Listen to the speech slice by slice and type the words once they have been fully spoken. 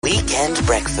Weekend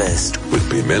Breakfast with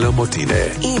Pimelo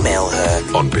Motine. Email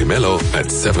her on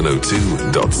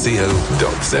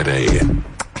pimelo@702.co.za.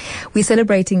 We're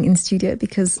celebrating in studio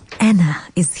because Anna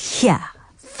is here.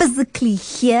 Physically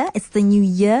here. It's the new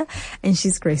year and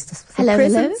she's graced us with hello.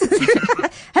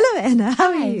 Hello, Anna.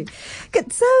 How are you?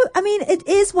 Good. So, it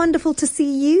is wonderful to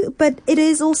see you, but it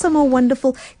is also more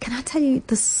wonderful. Can I tell you,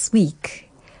 this week,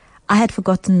 I had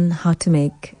forgotten how to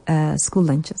make school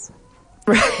lunches.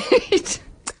 Right.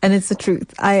 And it's the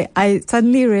truth. I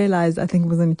suddenly realized, I think it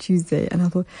was on Tuesday, and I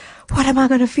thought, what am I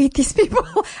going to feed these people?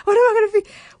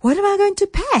 What am I going to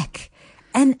pack?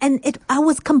 And I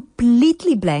was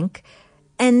completely blank.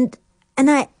 And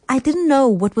I didn't know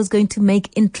what was going to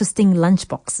make interesting lunch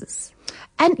boxes.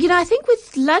 And, I think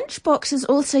with lunch boxes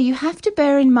also, you have to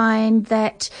bear in mind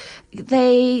that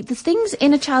the things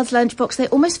in a child's lunchbox, they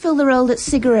almost fill the role that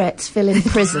cigarettes fill in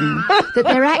prison. That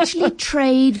they're actually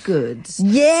trade goods.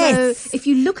 Yes. So if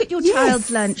you look at your child's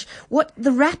lunch, what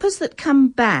the wrappers that come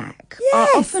back are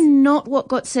often not what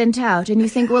got sent out. And you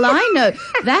think, well, I know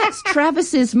that's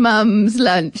Travis's mum's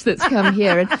lunch that's come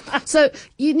here. And so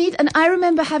you need, and I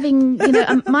remember having,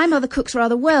 my mother cooks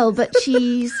rather well, but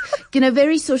she's,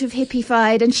 very sort of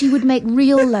hippified, and she would make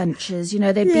real lunches.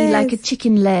 There'd be like a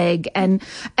chicken leg and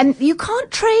you can't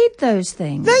trade those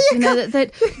things. No, you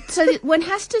can't. So one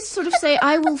has to sort of say,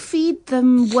 I will feed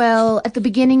them well at the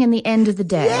beginning and the end of the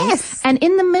day. Yes. And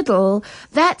in the middle,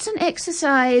 that's an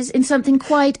exercise in something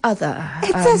quite other.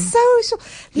 It's a social.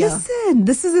 Listen,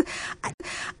 this is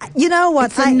you know what?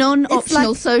 It's a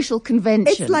non-optional social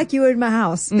convention. It's like you were in my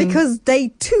house because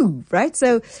day 2, right?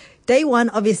 So day 1,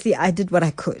 obviously, I did what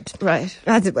I could. Right.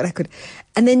 I did what I could.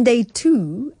 And then day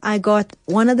 2, I got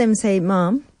one of them say,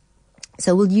 Mom,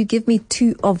 so will you give me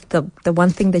 2 of the one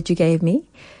thing that you gave me?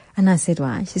 And I said,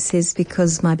 why? She says,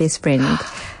 because my best friend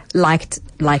liked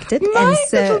it. My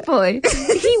little boy.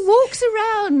 He walks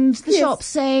around the shop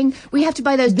saying, we have to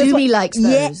buy those. Doomy likes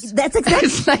those. Yeah, that's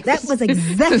exactly, that was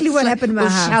exactly what happened in my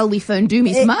house. Shall we phone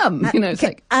Doomy's mum? It's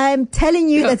like, I'm telling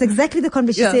you, that's exactly the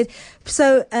conversation she said.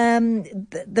 So,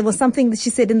 there was something that she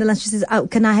said in the lunch. She says, oh,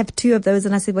 can I have 2 of those?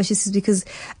 And I said, well, she says, because,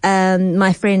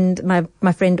 my friend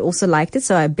also liked it.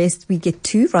 So I best we get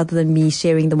 2 rather than me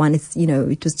sharing the one. It's,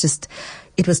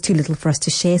 it was too little for us to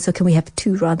share. So can we have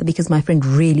 2 rather? Because my friend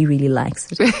really, really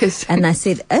likes it. Yes. And I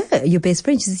said, oh, your best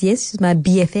friend? She says, yes, she's my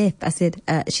BFF. I said,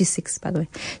 she's 6, by the way.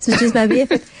 So she's my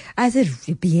BFF. I said,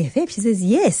 your BFF? She says,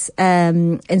 yes.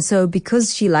 And so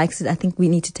because she likes it, I think we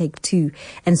need to take 2.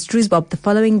 And Struisbob, the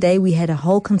following day, we had a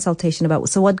whole consultation about,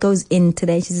 so what goes in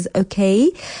today? She says, okay.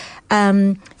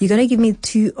 You're going to give me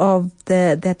 2 of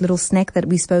that little snack that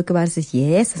we spoke about. I said,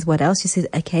 yes. I said, what else? She said,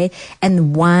 okay.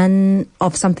 And 1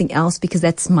 of something else because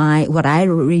that's what I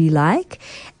really like.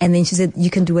 And then she said, you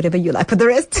can do whatever you like for the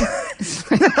rest.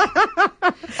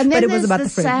 And then there's the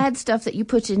sad stuff that you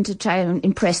put in to try and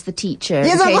impress the teacher.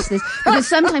 Because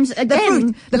sometimes,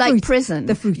 again, like prison,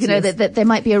 the fruit, that there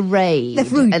might be a raid. The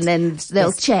fruit. And then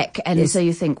they'll check. And so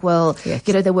you think, well,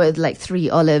 there were like 3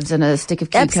 olives and a stick of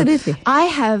cucumber.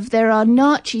 Absolutely. There are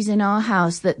Nachis in our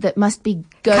house that must be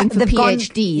going for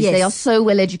PhDs. They are so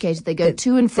well educated. They go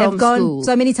to and from They've gone school.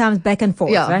 So many times back and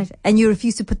forth, right? And you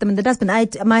refuse to put them in the dustbin.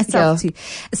 Myself too.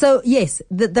 So yes,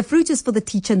 the fruit is for the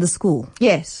teacher and the school.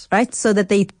 Yes. Right? So that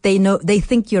they know, they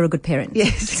think you're a good parent.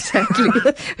 Yes, exactly.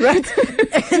 Right?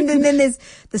 And then there's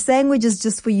the sandwich is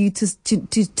just for you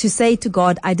to say to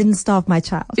God, I didn't starve my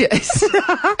child. Yes.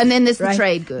 And then there's the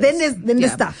trade goods. Then there's the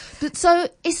stuff. But so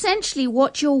essentially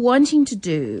what you're wanting to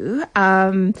do,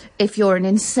 if you're an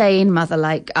insane mother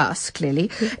like us, clearly,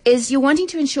 is you're wanting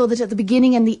to ensure that at the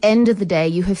beginning and the end of the day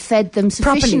you have fed them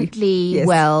sufficiently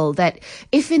well that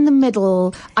if in the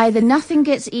middle either nothing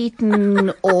gets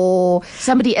eaten or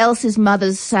somebody else's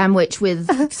mother's sandwich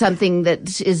with something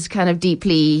that is kind of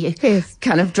deeply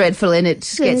kind of dreadful in it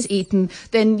gets eaten,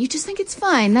 then you just think it's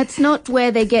fine. That's not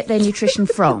where they get their nutrition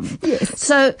from.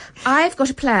 So I've got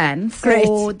a plan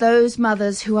for those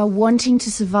mothers who are wanting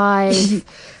to survive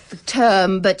the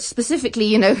term, but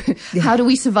specifically, how do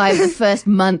we survive the first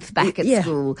month back at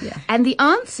school? And the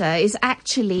answer is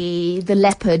actually the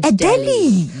Leopard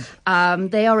Deli.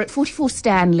 They are at 44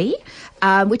 Stanley,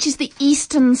 which is the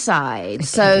eastern side.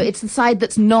 So it's the side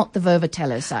that's not the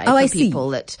Vovatello side for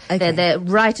people that they're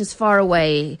right as far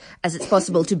away as it's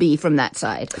possible to be from that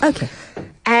side. Okay.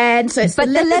 And so it's But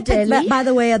the the Leopard leopard, Deli. by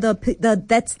the way, are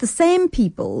that's the same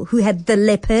people who had the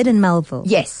leopard in Melville.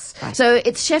 Yes. Right. So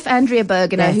it's Chef Andrea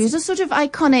Bergener, Yes. who's a sort of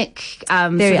iconic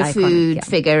Very sort of iconic, food yeah.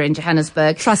 figure in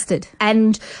Johannesburg. Trusted.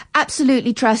 And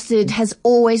absolutely trusted, has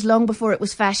always, long before it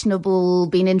was fashionable,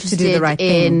 been interested right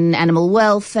in animal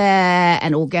welfare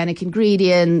and organic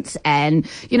ingredients and,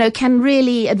 can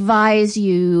really advise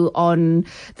you on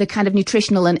the kind of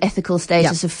nutritional and ethical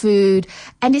status of food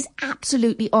and is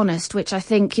absolutely honest, which I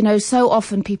think, so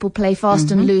often people play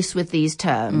fast and loose with these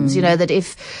terms. That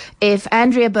if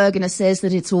Andrea Bergener says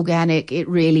that it's organic, it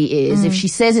really is. If she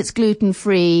says it's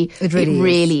gluten-free, it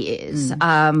really is.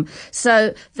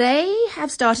 So they have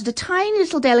started a tiny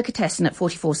little delicatessen at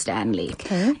 44 Stanley.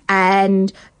 Okay.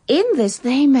 And in this,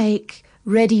 they make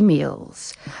ready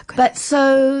meals. But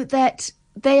so that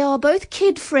they are both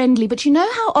kid-friendly, but you know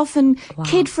how often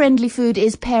kid-friendly food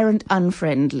is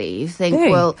parent-unfriendly? You think,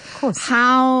 of course.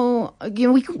 how,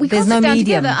 we can't There's sit no down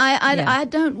medium. together. I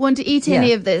don't want to eat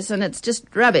any of this, and it's just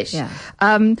rubbish. Yeah.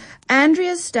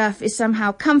 Andrea's stuff is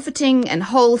somehow comforting and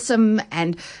wholesome,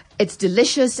 and it's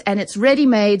delicious, and it's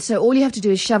ready-made, so all you have to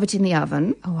do is shove it in the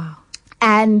oven. Oh, wow.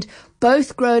 And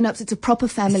both grown-ups, it's a proper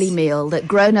family meal that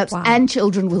grown-ups and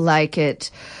children will like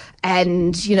it.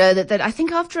 And, that I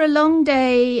think after a long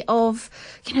day of,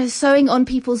 sewing on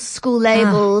people's school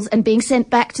labels and being sent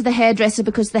back to the hairdresser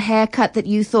because the haircut that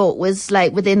you thought was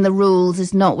like within the rules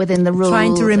is not within the rules.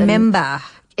 Trying to remember.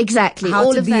 Exactly. How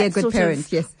all to of be that a good sort parent,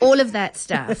 of, yes. all of that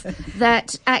stuff.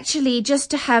 That actually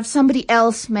just to have somebody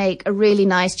else make a really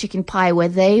nice chicken pie where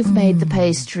they've made the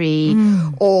pastry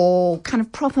or kind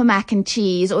of proper mac and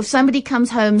cheese, or if somebody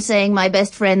comes home saying my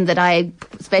best friend that I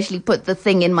especially put the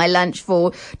thing in my lunch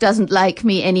for doesn't like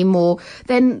me anymore,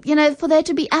 then, for there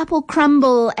to be apple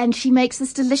crumble and she makes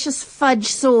this delicious fudge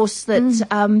sauce that,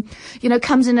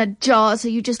 comes in a jar, so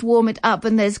you just warm it up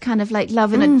and there's kind of like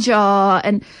love in a jar.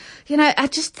 And, I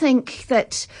just think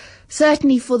that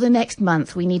certainly for the next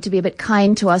month, we need to be a bit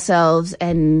kind to ourselves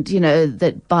and,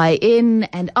 that buy in.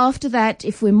 And after that,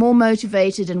 if we're more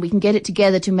motivated and we can get it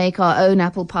together to make our own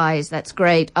apple pies, that's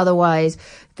great. Otherwise,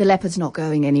 the leopard's not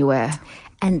going anywhere.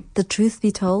 And the truth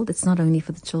be told, it's not only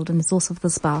for the children, it's also for the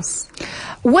spouse.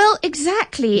 Well,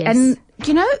 exactly. Yes. And,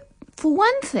 for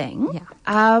one thing,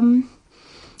 Andrea's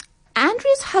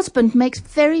husband makes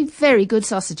very, very good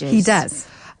sausages. He does.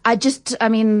 He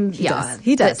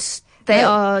does.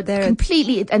 They're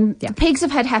completely, and the pigs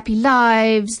have had happy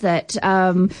lives, that,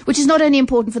 which is not only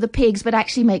important for the pigs, but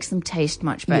actually makes them taste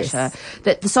much better. Yes.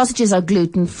 That the sausages are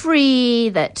gluten-free,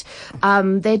 that,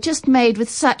 they're just made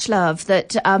with such love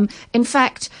that, in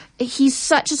fact, he's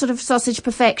such a sort of sausage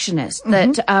perfectionist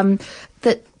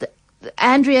that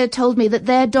Andrea told me that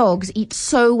their dogs eat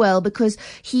so well because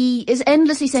he is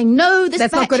endlessly saying, no, this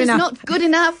That's batch not good is enough. not good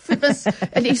enough. It must,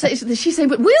 and she's saying,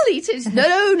 but we'll eat it.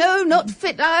 No, not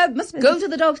fit. I must go to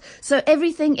the dogs. So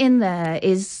everything in there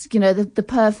is, the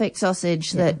perfect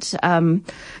sausage that,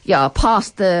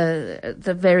 passed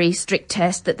the very strict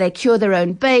test, that they cure their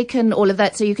own bacon, all of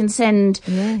that. So you can send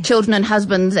children and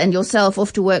husbands and yourself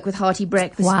off to work with hearty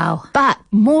breakfast. Wow. But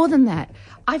more than that,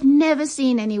 I've never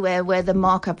seen anywhere where the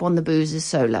markup on the booze is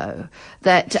so low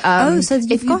that so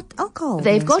you've got alcohol.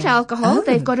 They've got alcohol. Oh.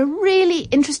 They've got a really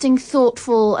interesting,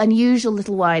 thoughtful, unusual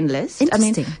little wine list.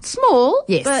 Interesting. I mean, small,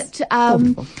 Yes. but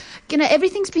Thoughtful.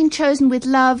 everything's been chosen with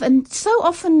love. And so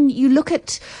often you look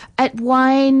at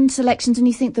wine selections and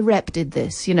you think the rep did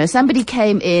this. Somebody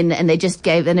came in and they just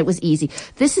gave, and it was easy.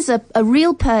 This is a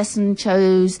real person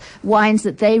chose wines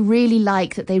that they really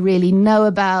like, that they really know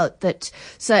about.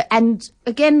 And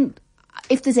again,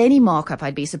 if there's any markup,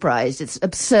 I'd be surprised. It's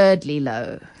absurdly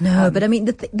low. No, but I mean,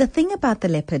 the thing about the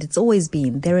leopard, it's always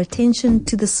been their attention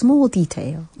to the small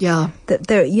detail. Yeah. That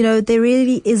there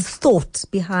really is thought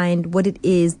behind what it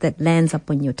is that lands up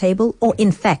on your table, or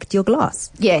in fact, your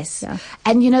glass. Yes. Yeah.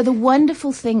 And, the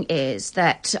wonderful thing is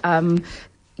that,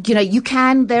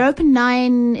 they're open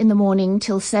 9 in the morning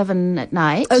till 7 at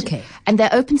night. Okay. And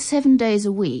they're open 7 days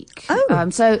a week. Oh.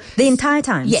 So The entire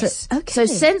time? yes. Okay. So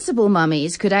sensible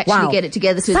mummies could actually Wow. get it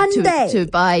together Sunday. to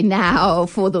buy now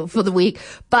for the week.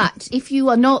 But if you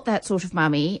are not that sort of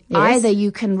mummy, Yes. either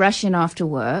you can rush in after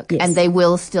work Yes. and they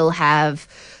will still have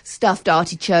stuffed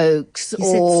artichokes You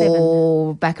said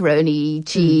or macaroni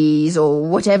cheese or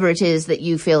whatever it is that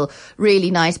you feel,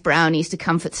 really nice brownies to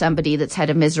comfort somebody that's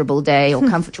had a miserable day, or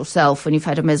comfort yourself when you've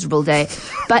had a miserable day.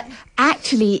 But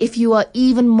actually, if you are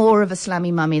even more of a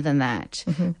slummy mummy than that,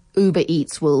 Uber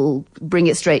Eats will bring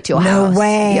it straight to your No house.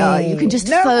 way. Yeah, you can just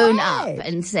No phone way. up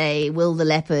and say, will the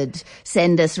Leopard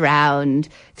send us round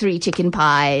 3 chicken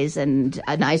pies and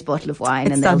a nice bottle of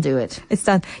wine, and they'll do it. It's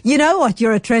done. You know what?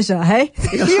 You're a treasure, hey?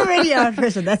 You really are a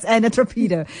treasure. That's Anna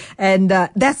Trapido. And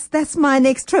that's my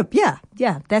next trip. Yeah,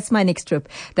 that's my next trip.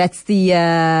 That's the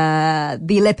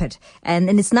Leopard. And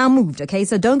it's now moved, okay?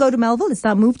 So don't go to Melville. It's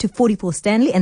now moved to 44 Stanley. And